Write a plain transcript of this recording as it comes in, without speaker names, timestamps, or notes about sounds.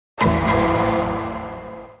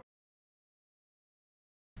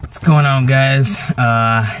What's going on, guys?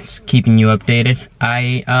 Just keeping you updated.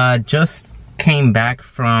 I just came back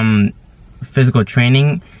from physical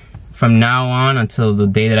training. From now on until the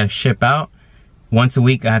day that I ship out, once a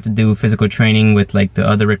week I have to do physical training with like the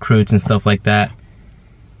other recruits and stuff like that.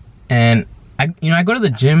 And I go to the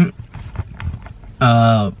gym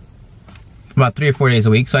about 3 or 4 days a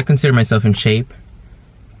week, so I consider myself in shape.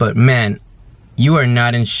 But man, you are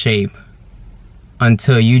not in shape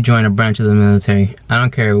until you join a branch of the military. I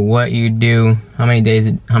don't care what you do, how many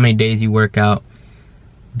days you work out.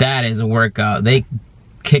 That is a workout. They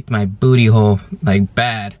kicked my booty hole like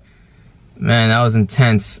bad. Man, that was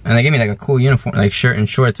intense. And they gave me like a cool uniform, like shirt and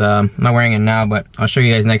shorts. I'm not wearing it now, but I'll show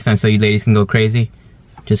you guys next time so you ladies can go crazy.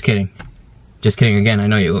 Just kidding. Just kidding again, I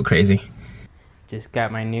know you'll go crazy. Just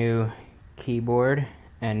got my new keyboard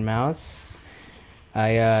and mouse.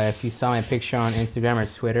 If you saw my picture on Instagram or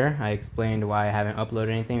Twitter, I explained why I haven't uploaded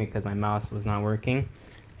anything because my mouse was not working.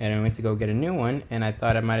 And I went to go get a new one, and I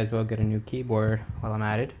thought I might as well get a new keyboard while I'm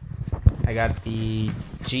at it. I got the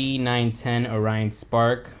G910 Orion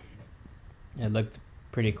Spark. It looked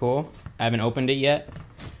pretty cool. I haven't opened it yet.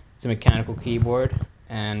 It's a mechanical keyboard.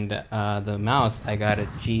 And the mouse, I got a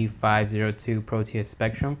G502 Proteus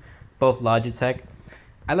Spectrum. Both Logitech.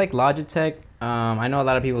 I like Logitech. I know a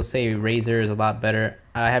lot of people say Razer is a lot better.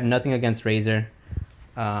 I have nothing against Razer.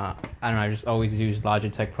 I don't know, I just always use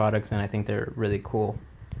Logitech products and I think they're really cool.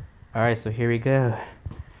 Alright, so here we go.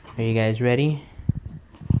 Are you guys ready?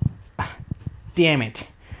 Ah, damn it.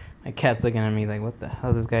 My cat's looking at me like, what the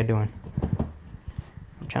hell is this guy doing?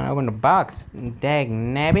 I'm trying to open the box. Dag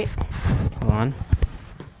nabbit. Hold on.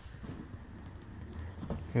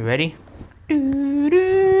 You ready?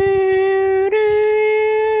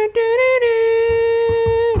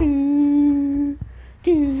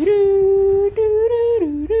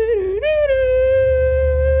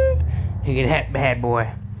 Look at that bad boy.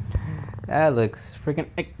 That looks freaking.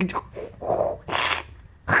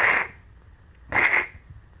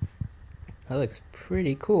 That looks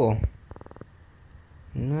pretty cool.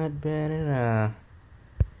 Not bad at all.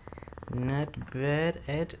 Not bad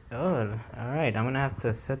at all. Alright, I'm gonna have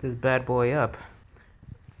to set this bad boy up.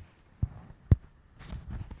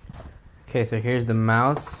 Okay, so here's the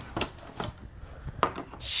mouse.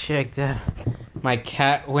 Check that. My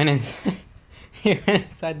cat went in. He went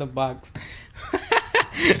inside the box.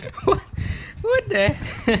 What the?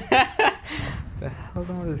 The hell's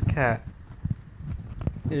wrong with this cat?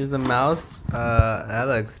 Here's the mouse. That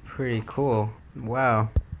looks pretty cool. Wow,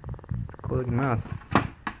 it's a cool looking mouse.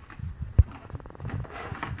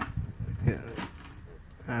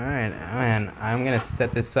 Alright, man, I'm gonna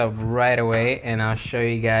set this up right away and I'll show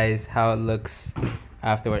you guys how it looks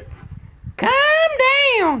afterward. Calm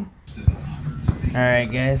down!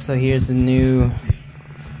 Alright guys, so here's the new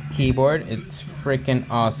keyboard. It's freaking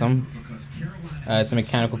awesome. It's a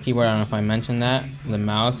mechanical keyboard, I don't know if I mentioned that. The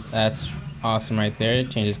mouse, that's awesome right there. It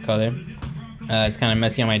changes color. It's kind of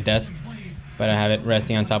messy on my desk, but I have it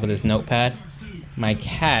resting on top of this notepad. My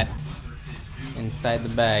cat inside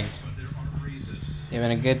the bag. You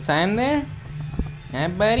having a good time there? Huh,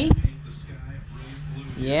 buddy?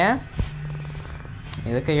 Yeah?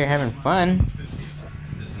 Hey, look like you're having fun.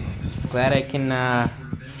 Glad I can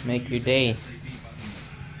make your day.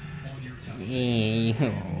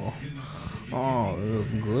 Oh, look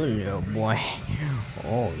good, little boy.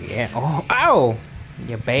 Oh, yeah. Oh, ow!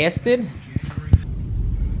 You bastard.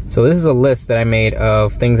 So this is a list that I made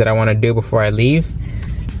of things that I want to do before I leave.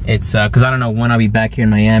 It's because I don't know when I'll be back here in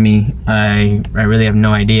Miami. I really have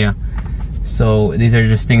no idea. So these are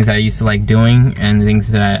just things that I used to like doing and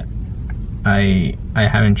things that I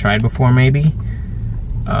haven't tried before maybe.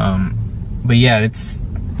 But yeah, it's,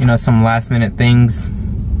 you know, some last minute things.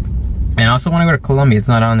 And I also want to go to Colombia. It's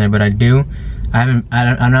not on there, but I do. I'm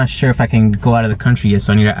not sure if I can go out of the country yet,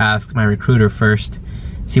 so I need to ask my recruiter first,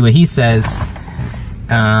 see what he says.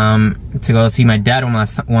 To go see my dad one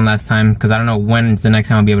last time, because I don't know when's the next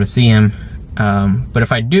time I'll be able to see him. But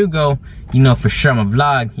if I do go, you know for sure I'm a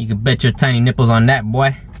vlog. You can bet your tiny nipples on that,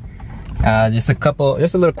 boy. Just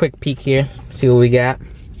a little quick peek here. See what we got.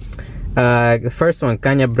 The first one,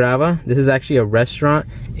 Caña Brava. This is actually a restaurant.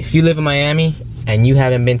 If you live in Miami and you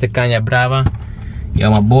haven't been to Caña Brava,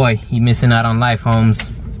 yo, my boy, you missing out on life, Holmes.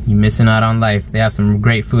 You missing out on life. They have some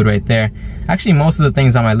great food right there. Actually, most of the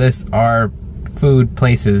things on my list are food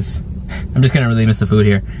places. I'm just gonna really miss the food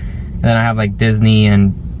here. And then I have like Disney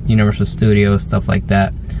and Universal Studios, stuff like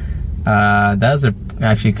that. Those are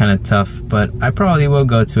actually kind of tough, but I probably will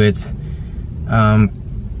go to it.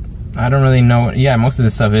 I don't really know. Yeah, most of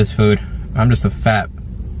this stuff is food. I'm just a fat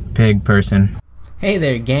pig person. Hey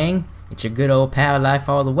there, gang. It's your good old pal, Life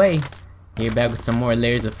All The Way. Here back with some more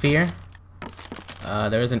Layers of Fear.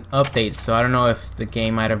 There was an update, so I don't know if the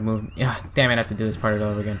game might have moved. Yeah, damn it, I have to do this part all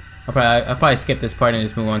over again. I'll probably skip this part and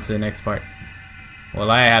just move on to the next part. Well,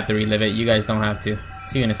 I have to relive it. You guys don't have to.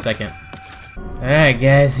 See you in a second. Alright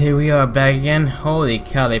guys, here we are back again. Holy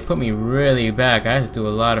cow, they put me really back. I had to do a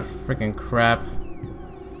lot of freaking crap.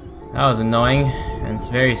 That was annoying, and it's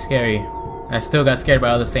very scary. I still got scared by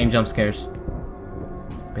all the same jump scares.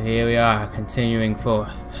 But here we are, continuing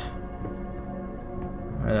forth.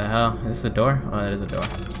 Where the hell? Is this a door? Oh, that is a door.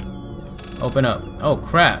 Open up. Oh,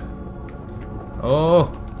 crap.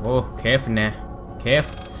 Oh, careful now.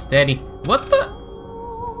 Careful, steady. What the?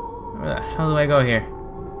 Where the hell do I go here?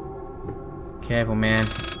 Careful, man.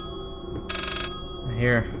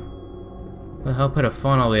 Here. Who the hell put a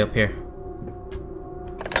phone all the way up here?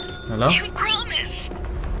 Hello? You promised.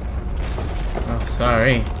 Oh,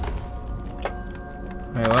 sorry.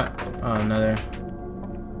 Wait, what? Oh, another.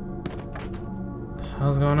 What the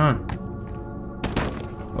hell's going on?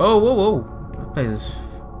 Whoa, whoa, whoa! This place is.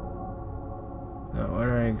 Oh, where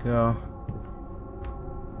do I go?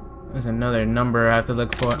 There's another number I have to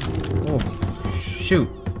look for. Oh, shoot!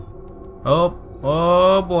 Oh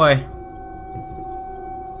boy!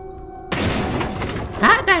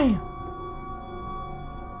 Hot damn!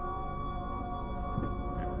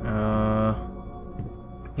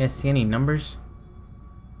 You guys see any numbers?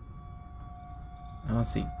 I don't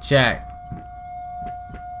see jack.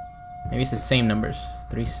 Maybe it's the same numbers.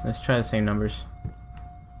 Let's try the same numbers.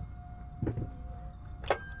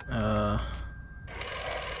 Does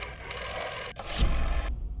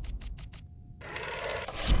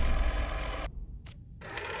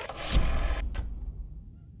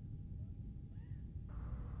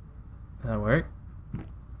that work?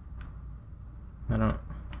 I don't.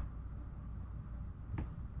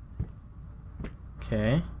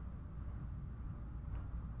 Okay.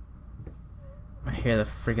 I hear the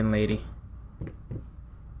freaking lady.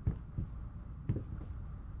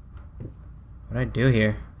 What do I do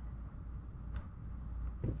here?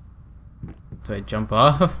 Do I jump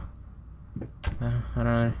off? I don't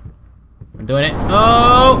know. I'm doing it.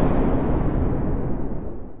 Oh!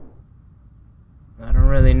 I don't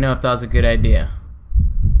really know if that was a good idea.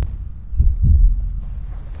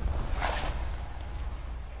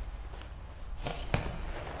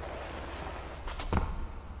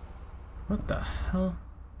 What the hell?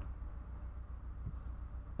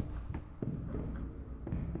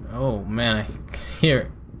 Oh man, I can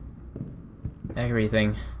hear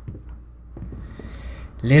everything.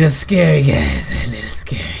 Little scary, guys. A little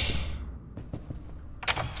scary.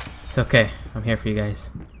 It's okay. I'm here for you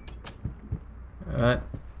guys. What?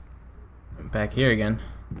 I'm back here again.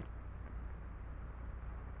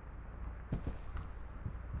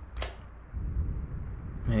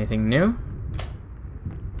 Anything new?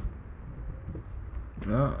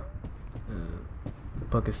 No. The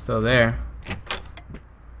book is still there.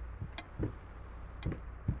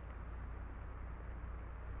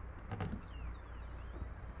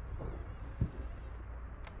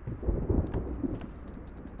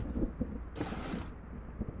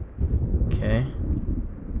 Okay.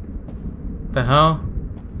 What the hell?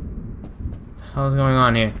 What the hell is going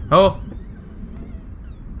on here? Oh!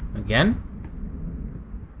 Again?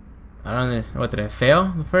 I don't know. What, did I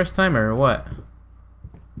fail the first time or what?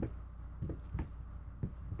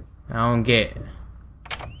 I don't get it.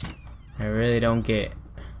 I really don't get it.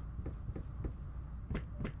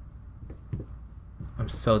 I'm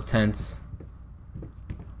so tense.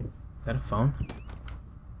 Is that a phone?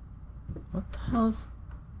 What the hell is...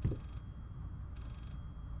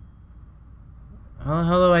 How the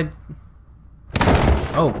hell do I...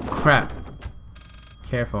 Oh, crap.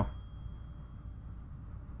 Careful.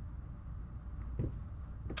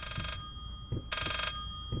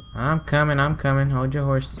 I'm coming. Hold your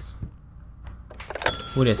horses.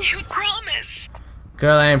 Who this? You promised.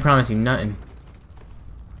 Girl, I ain't promise you nothing.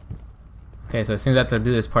 Okay, so it seems I have to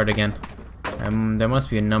do this part again. There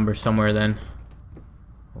must be a number somewhere then.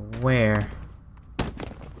 Where?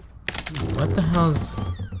 What the hell's...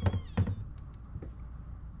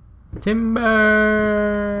 Timber!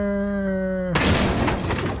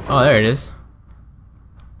 Oh, there it is.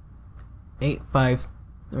 8-5...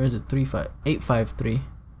 Or is it 3-5? 853.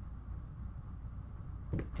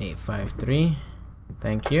 853.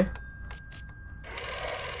 Thank you.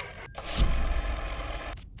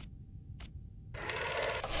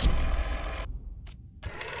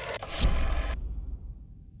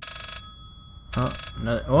 Oh,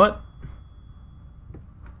 another. What?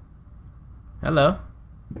 Hello.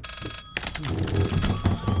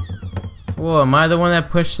 Whoa, am I the one that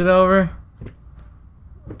pushed it over?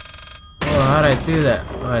 Oh, how'd I do that?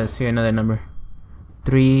 Oh, I see another number.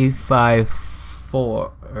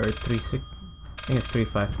 354 or 36. I think it's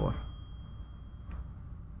 354.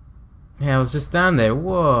 Yeah, I was just down there.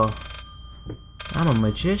 Whoa. I'm a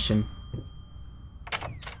magician.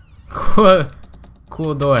 Cool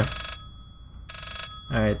door.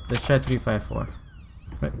 Alright, let's try 354.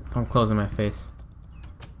 Don't close in my face.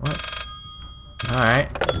 What?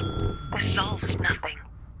 Alright. This solves nothing.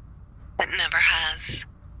 It never has.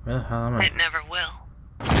 Where the hell am I? It never will.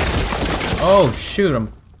 Oh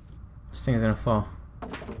shoot, this thing's gonna fall.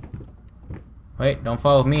 Wait, don't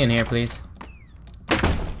fall with me in here, please.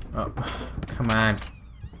 Oh, come on.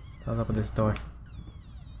 What's up with this door?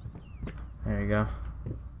 There we go.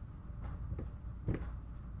 What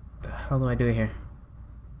the hell do I do here?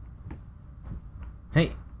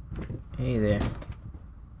 Hey! Hey there.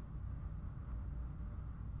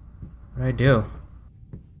 What do I do?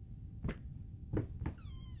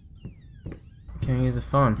 I can't use the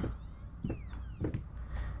phone.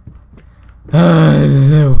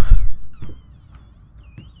 Do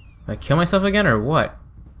I kill myself again or what?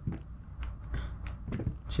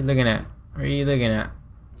 What you looking at? What are you looking at?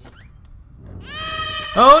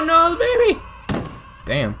 Oh no, the baby!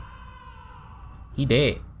 Damn. He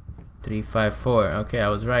dead. 354. Okay, I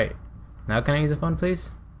was right. Now can I use the phone,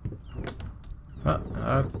 please? Oh,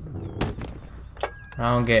 I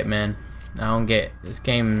don't get, man. I don't get this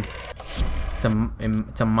game. It's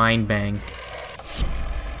a mind bang.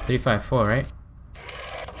 354, right?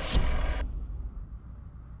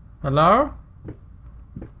 Hello?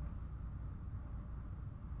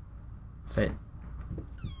 Right. I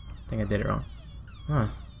think I did it wrong. Huh.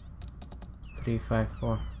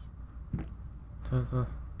 354.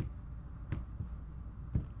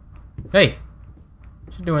 Hey!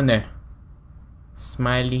 What you doing there?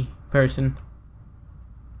 Smiley person.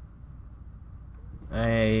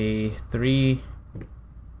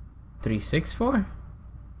 364?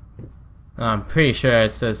 I'm pretty sure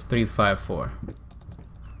it says 354.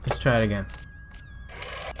 Let's try it again.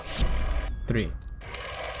 3,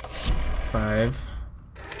 5,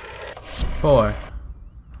 4.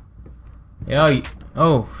 Yo,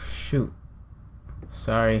 oh shoot.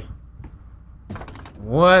 Sorry.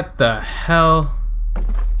 What the hell?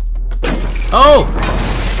 Oh!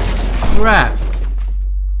 Crap.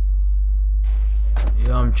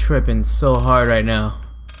 Yo, I'm tripping so hard right now.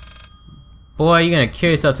 Boy, you're gonna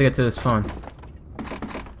kill yourself to get to this phone.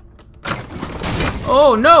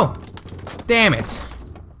 Oh no! Damn it.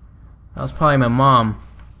 That was probably my mom.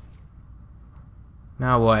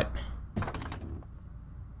 Now what?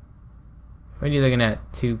 What are you looking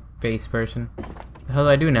at, two-faced person? What the hell do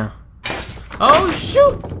I do now? Oh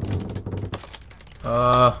shoot!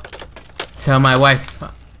 Tell my wife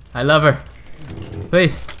I love her.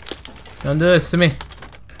 Please, don't do this to me.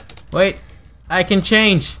 Wait, I can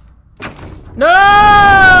change. No!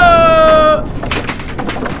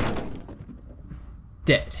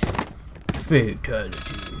 Dead.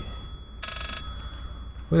 Fatality.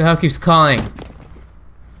 Who the hell keeps calling?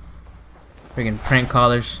 Friggin' prank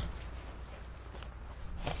callers.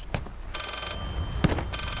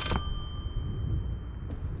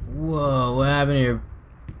 Whoa, what happened here?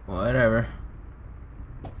 Whatever.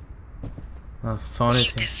 My phone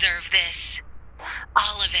is You deserve this.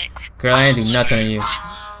 All of it. Girl, I ain't do nothing to you.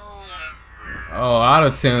 Oh,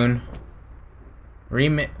 auto-tune.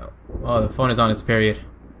 Remix. Oh, the phone is on its period.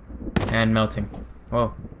 And melting.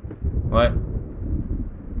 Whoa. What?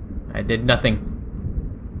 I did nothing.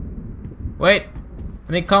 Wait. Let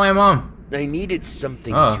me call my mom. I needed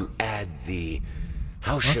something to add the...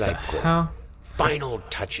 How should I put it? Final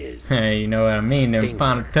touches. Hey, you know what I mean. Them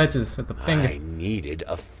final touches with the finger. I needed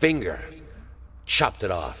a finger. Chopped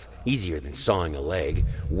it off. Easier than sawing a leg.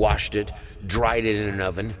 Washed it. Dried it in an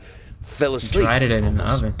oven. Fell asleep. Dried it in an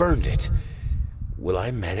Almost oven. Burned it. Will I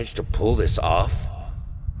manage to pull this off?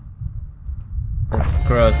 That's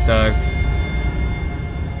gross, dog.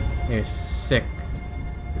 You're sick.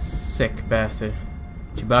 Sick bastard.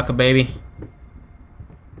 Chewbacca, baby.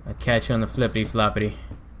 I'll catch you on the flippity floppity.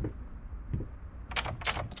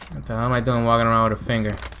 What the hell am I doing walking around with a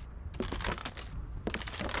finger?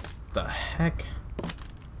 What the heck?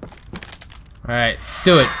 Alright,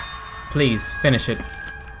 do it. Please, finish it.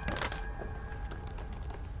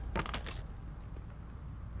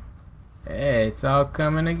 Hey, it's all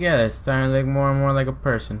coming together. It's starting to look more and more like a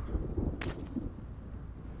person.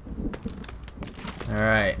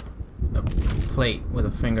 Alright. A plate with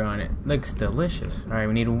a finger on it. Looks delicious. Alright,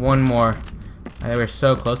 we need one more. I think we're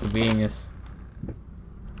so close to beating this.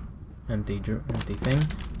 Empty thing.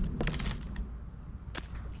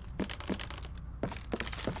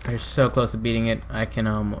 You're so close to beating it, I can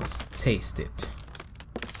almost taste it.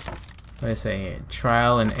 What do I say here?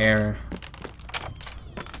 Trial and error.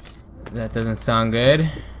 That doesn't sound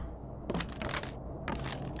good.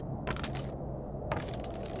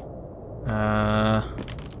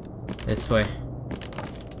 This way.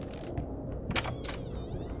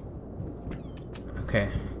 Okay.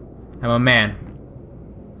 I'm a man.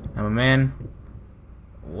 I'm a man.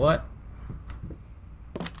 What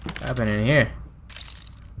happened in here?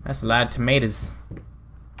 That's a lot of tomatoes.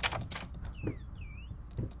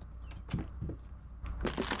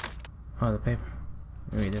 Oh, the paper.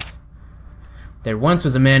 Let me read this. There once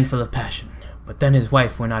was a man full of passion, but then his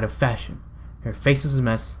wife went out of fashion. Her face was a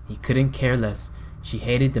mess, he couldn't care less. She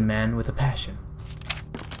hated the man with a passion.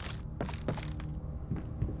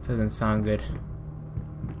 Doesn't sound good.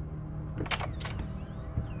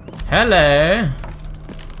 Hello!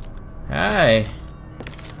 Hi!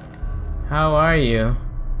 How are you?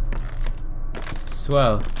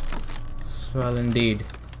 Swell. Swell indeed.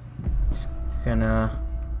 Just gonna...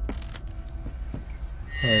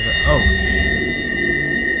 Oh!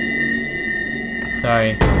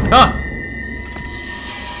 Sorry. Ah!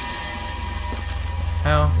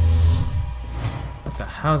 Hell? What the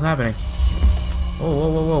hell's happening? Whoa, whoa,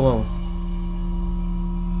 whoa, whoa, whoa.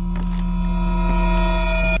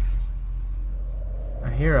 A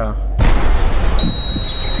hero.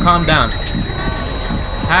 Calm down.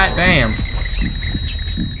 Hot damn.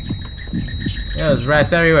 Yo, there's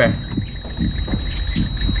rats everywhere.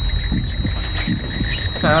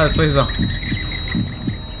 What the hell is this place on?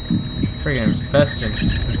 Friggin'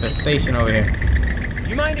 infestation over here.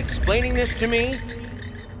 You mind explaining this to me?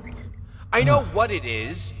 I know what it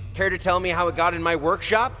is. Care to tell me how it got in my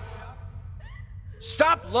workshop?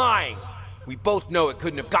 Stop lying! We both know it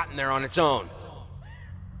couldn't have gotten there on its own.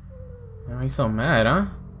 Why are you so mad, huh?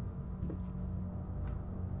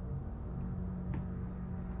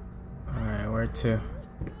 Alright, where to?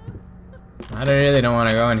 I really don't want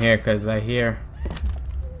to go in here because I hear...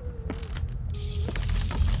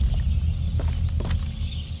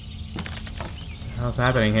 What's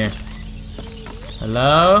happening here?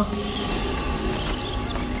 Hello?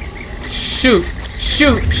 Shoot!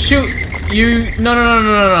 Shoot! Shoot! You... No, no, no,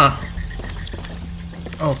 no, no, no.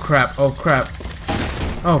 Oh, crap. Oh, crap.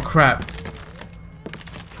 Oh, crap.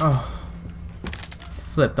 Oh.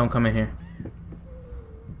 Flip, don't come in here.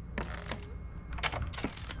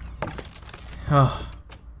 Oh.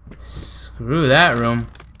 Screw that room.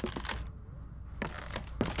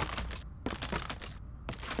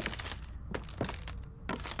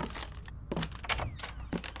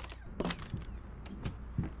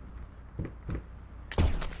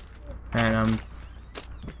 Man,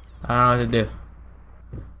 I don't know what to do.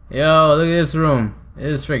 Yo, look at this room. It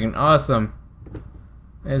is freaking awesome.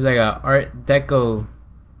 It's like a Art Deco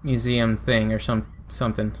museum thing or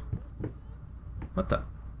something. What the?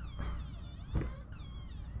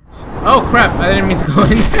 Oh crap! I didn't mean to go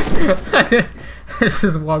in there. I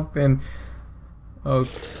just walked in. Oh.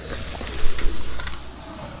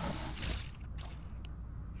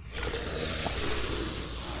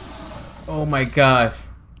 Oh my gosh.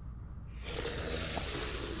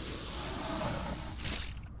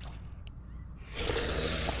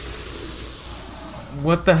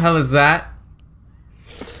 What the hell is that?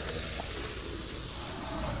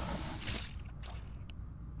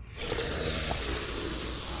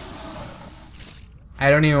 I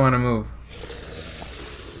don't even want to move.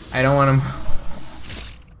 I don't want to move.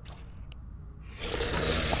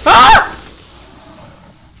 Ah!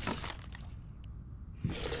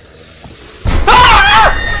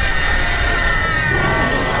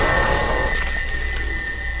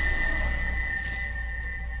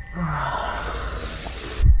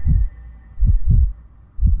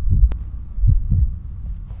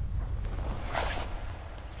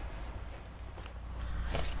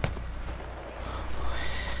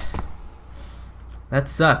 That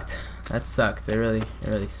sucked. That sucked. It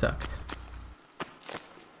really sucked.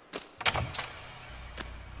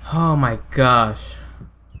 Oh my gosh.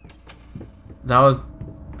 That was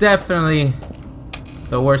definitely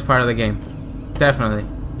the worst part of the game. Definitely.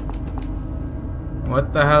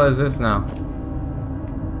 What the hell is this now?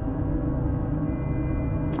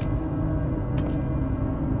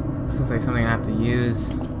 This looks like something I have to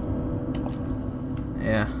use.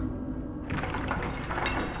 Yeah.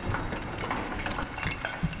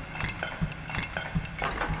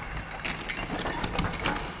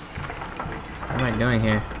 What am I doing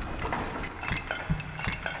here?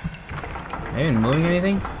 Am I even moving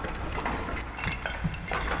anything?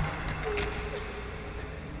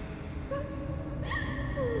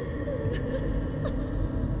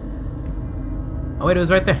 Oh wait, it was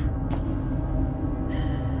right there.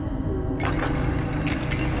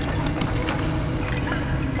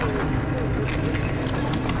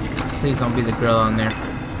 Please don't be the girl on there.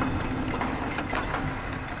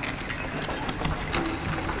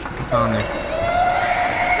 What's on there?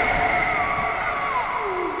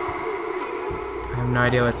 I have no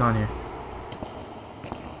idea what's on here.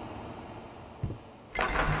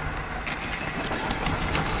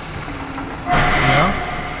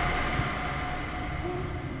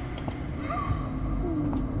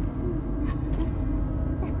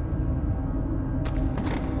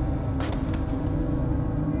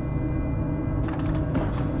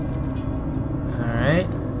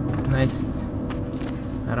 Nice.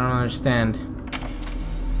 I don't understand.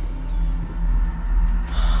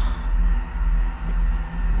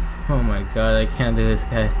 Oh my god, I can't do this,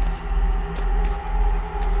 guys.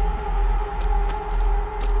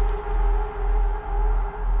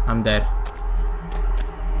 I'm dead.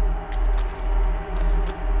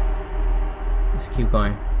 Just keep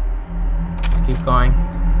going. Just keep going.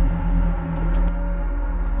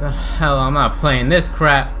 What the hell? I'm not playing this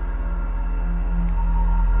crap.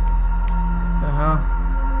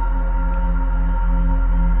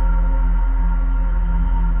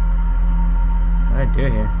 What did I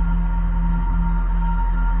do here?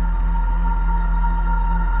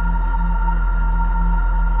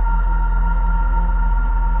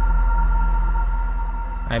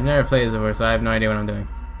 I've never played this before, so I have no idea what I'm doing.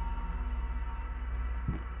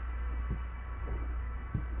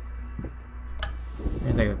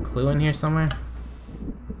 There's like a clue in here somewhere.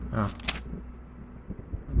 Oh.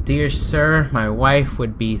 Dear sir, my wife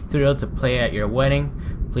would be thrilled to play at your wedding.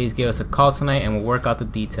 Please give us a call tonight and we'll work out the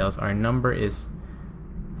details. Our number is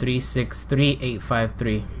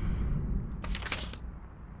 363-853.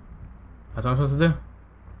 That's what I'm supposed to do?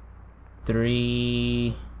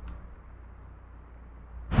 3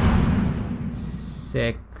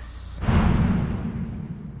 6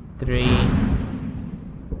 3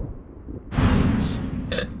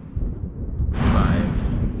 8 5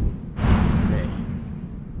 3.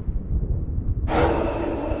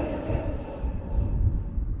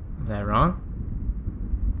 Is that wrong?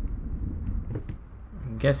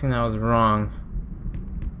 I'm guessing that was wrong.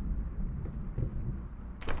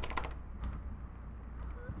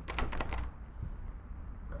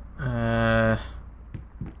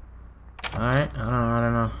 Alright, I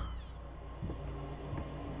don't know.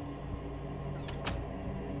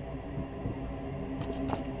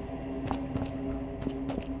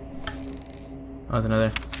 That was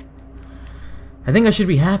another. I think I should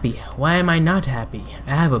be happy. Why am I not happy?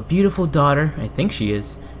 I have a beautiful daughter. I think she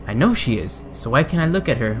is. I know she is. So why can't I look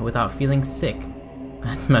at her without feeling sick?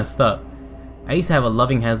 That's messed up. I used to have a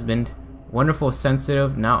loving husband. Wonderful,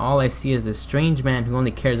 sensitive. Now all I see is this strange man who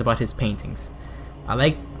only cares about his paintings. I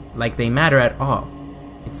like they matter at all.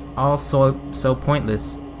 It's all so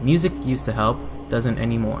pointless. Music used to help, doesn't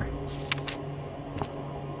anymore.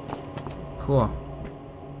 Cool.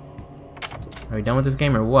 Are we done with this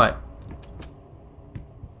game or what?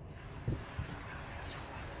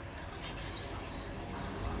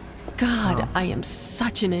 God, I am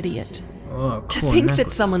such an idiot. Oh, To cool think necklace.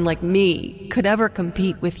 that someone like me could ever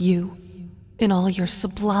compete with you in all your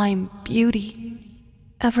sublime beauty,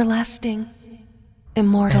 everlasting,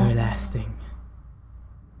 immortal. Everlasting.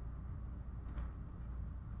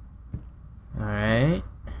 Alright.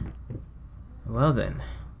 Well then.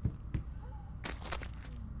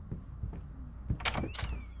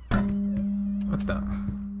 What the?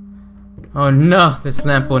 Oh no! This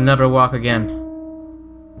lamp will never walk again.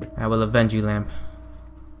 I will avenge you, lamp.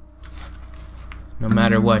 No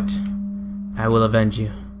matter what, I will avenge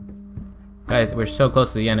you. Guys, we're so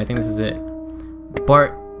close to the end. I think this is it.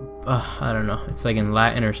 Bart, I don't know. It's like in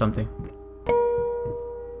Latin or something.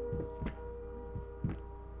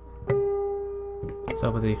 What's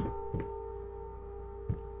up with you?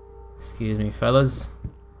 Excuse me, fellas.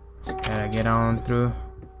 Just gotta get on through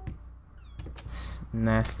this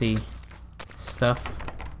nasty stuff.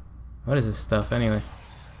 What is this stuff anyway?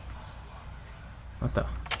 What the?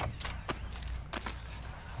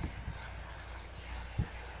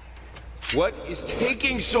 What is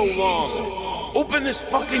taking so long? Open this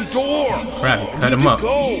fucking door! Crap, cut him up.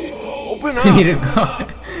 Go. Open up! I need to go.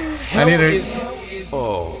 I need to.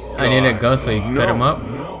 Oh, I need to go so you can cut him up.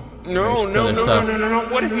 No, Or just kill no, no, no, himself. no, no, no,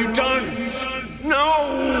 what have you done?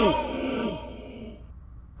 No!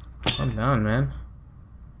 Calm down, man.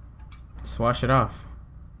 Just wash it off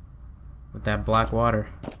with that black water.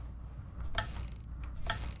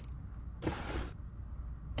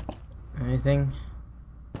 Anything?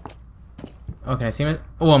 Oh, can I see it?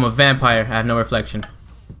 Oh, I'm a vampire. I have no reflection.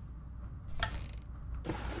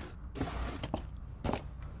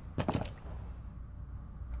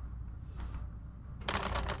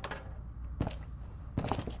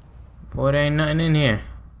 Boy, there ain't nothing in here.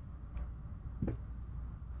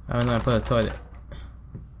 I'm gonna put a toilet.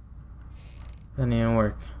 Doesn't even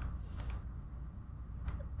work.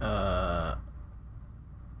 Alright.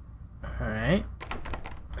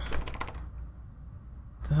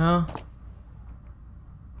 What the hell?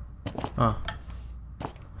 Oh.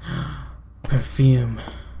 Perfume.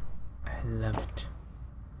 I love it.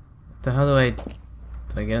 What the hell do I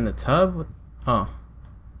get in the tub? What? Oh.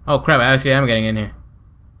 Oh crap, I actually am getting in here.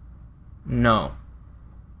 No.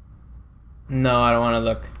 No, I don't want to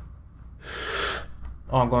look.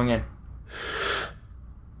 Oh, I'm going in.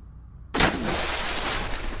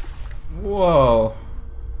 Whoa.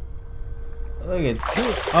 Look at...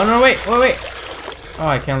 Oh no, wait. Oh,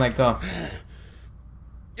 I can't let go.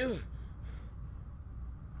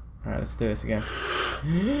 Alright, let's do this again.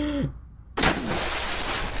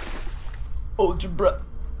 Hold your breath.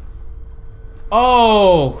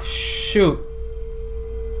 Oh, shoot.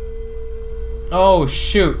 Oh,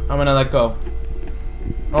 shoot. I'm gonna let go.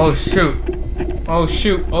 Oh, shoot. Oh,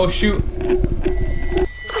 shoot. Oh, shoot.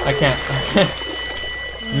 I can't.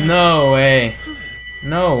 No way.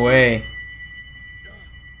 No way.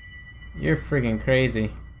 You're freaking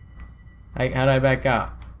crazy. How do I back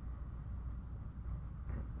out?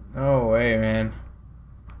 No way, man.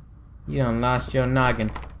 You done lost your noggin.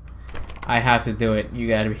 I have to do it. You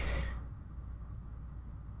gotta be...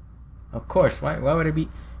 Of course. Why would it be...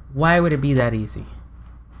 Why would it be that easy?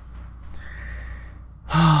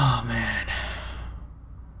 Oh, man.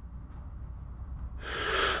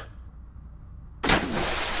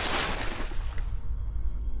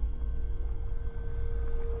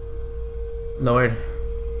 Lord,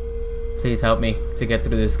 please help me to get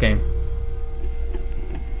through this game.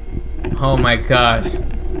 Oh my gosh.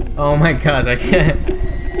 Oh my gosh, I can't.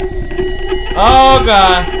 Oh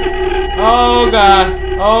god. Oh god.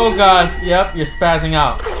 Oh gosh. Yep, you're spazzing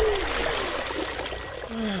out.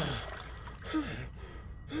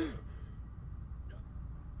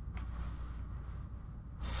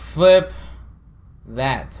 Flip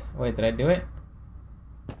that. Wait, did I do it?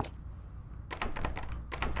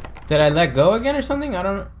 Did I let go again or something? I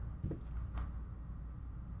don't know.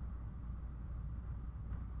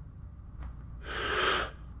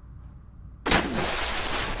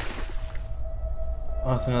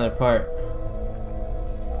 Oh, it's another part.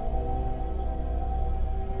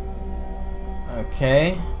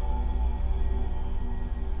 Okay.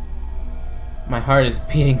 My heart is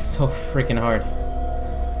beating so freaking hard.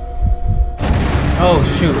 Oh,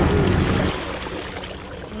 shoot.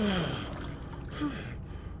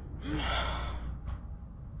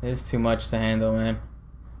 This is too much to handle, man.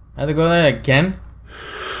 I have to go there again?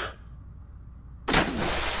 The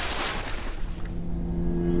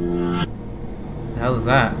hell is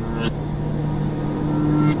that?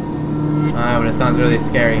 Ah, but it sounds really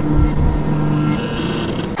scary.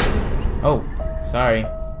 Oh, sorry.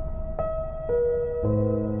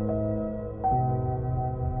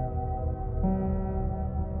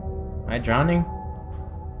 Am I drowning?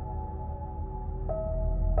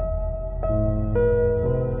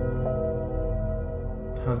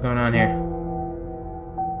 What's going on here?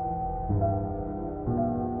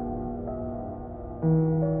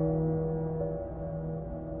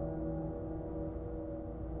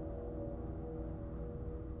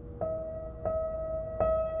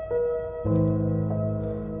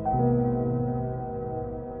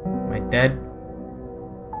 Am I dead?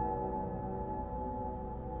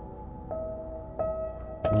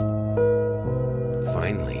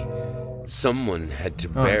 Finally, someone had to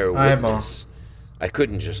bear witness. I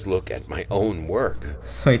couldn't just look at my own work.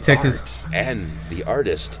 So he took his... And the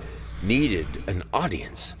artist needed an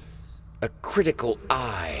audience. A critical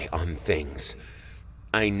eye on things.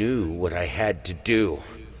 I knew what I had to do.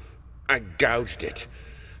 I gouged it.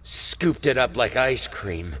 Scooped it up like ice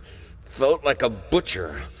cream. Felt like a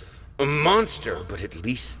butcher. A monster, but at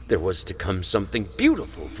least there was to come something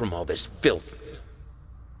beautiful from all this filth.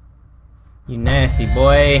 You nasty,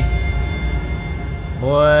 boy.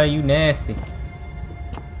 Boy, you nasty.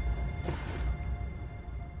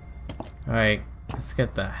 Alright, let's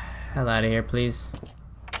get the hell out of here, please.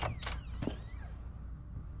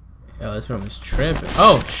 Yo, this room is tripping.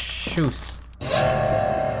 Oh, shoos.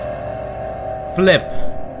 Flip.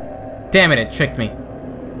 Damn it, it tricked me.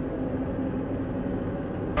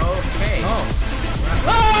 Okay. Oh.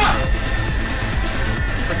 Ah!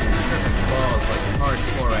 Freaking tripping balls like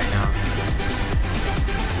hardcore right now.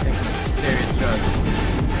 Taking some serious drugs.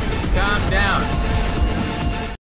 Calm down.